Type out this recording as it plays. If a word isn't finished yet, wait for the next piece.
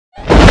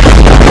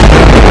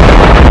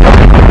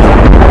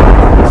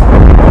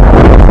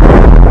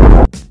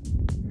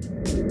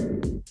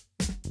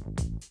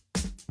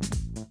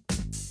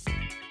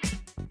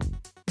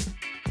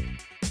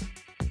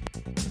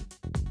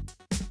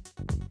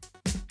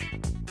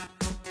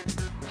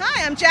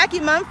I'm Jackye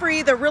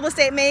Mumfree, the real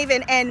estate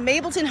maven and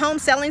Mableton home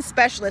selling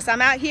specialist.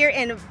 I'm out here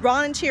in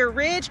Volunteer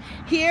Ridge,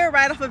 here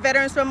right off of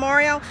Veterans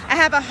Memorial. I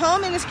have a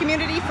home in this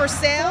community for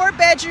sale,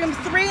 4-bedroom,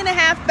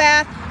 3.5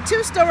 bath,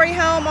 2-story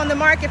home on the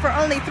market for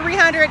only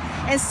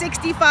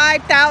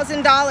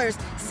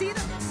 $365,000. See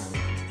the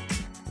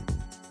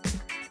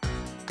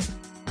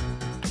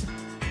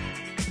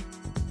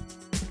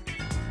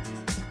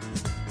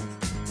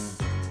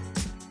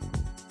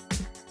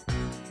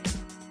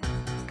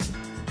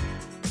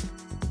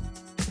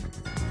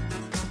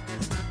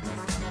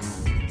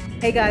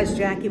Hey guys,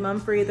 Jackye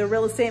Mumfree, the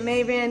real estate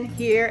maven,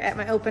 here at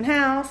my open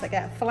house. I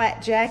got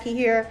Flat Jackye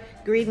here,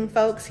 greeting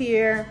folks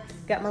here.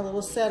 Got my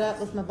little setup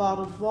with my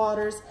bottled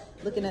waters.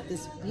 Looking at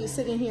this,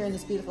 sitting here in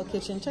this beautiful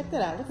kitchen. Check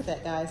that out, look at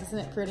that guys, isn't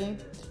it pretty?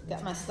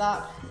 Got my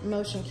stop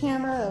motion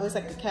camera. I always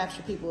like to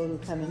capture people who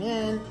are coming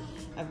in.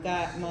 I've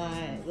got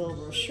my little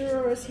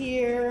brochures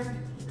here.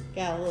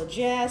 Got a little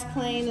jazz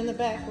playing in the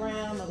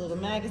background, my little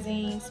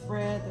magazine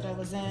spread that I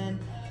was in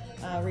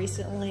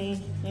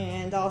recently.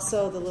 And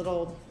also the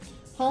little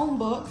home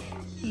book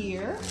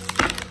here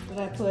that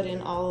I put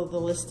in all of the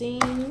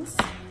listings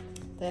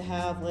that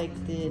have like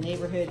the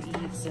neighborhood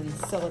eats and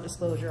seller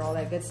disclosure, all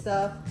that good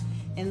stuff.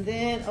 And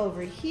then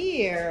over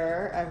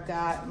here, I've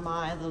got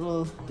my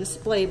little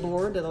display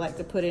board that I like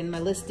to put in my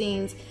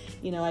listings.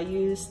 You know, I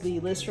use the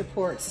list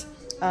reports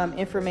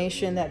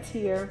information that's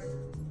here,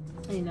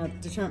 you know,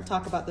 to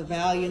talk about the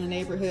value in the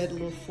neighborhood, a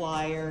little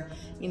flyer.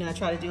 You know, I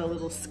try to do a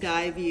little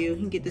sky view. You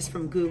can get this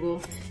from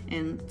Google,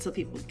 and so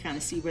people kind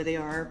of see where they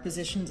are,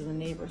 positions in the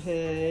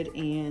neighborhood,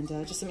 and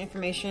just some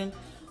information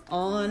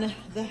on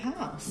the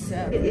house. So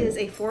it is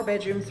a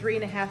 4-bedroom,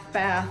 3.5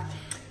 bath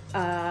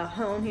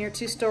home here,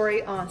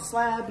 2-story on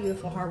slab,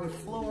 beautiful hardwood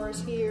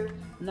floors here,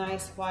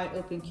 nice wide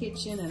open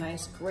kitchen, a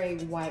nice gray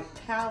white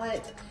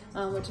palette,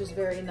 which is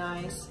very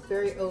nice,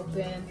 very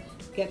open.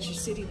 Got your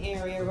sitting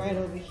area right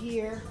over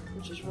here,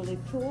 which is really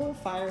cool.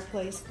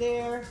 Fireplace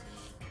there.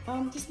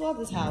 Just love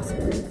this house.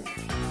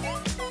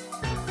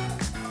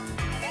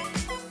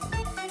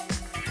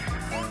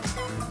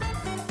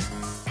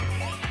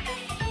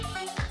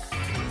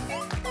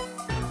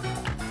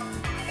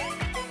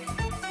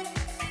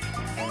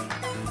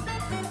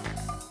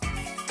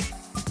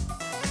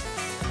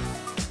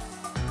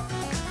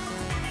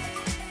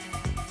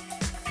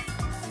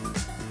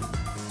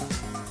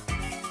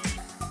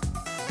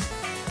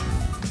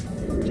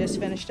 Just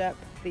finished up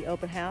the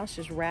open house,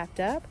 just wrapped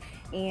up,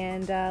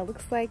 and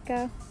looks like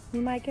we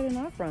might get an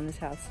offer on this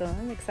house, so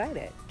I'm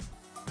excited.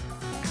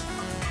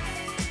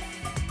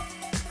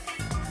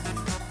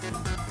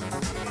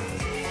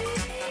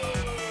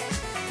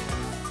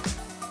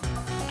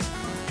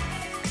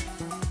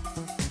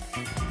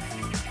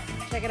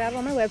 Check it out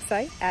on my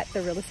website at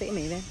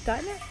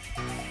therealestatemaven.net.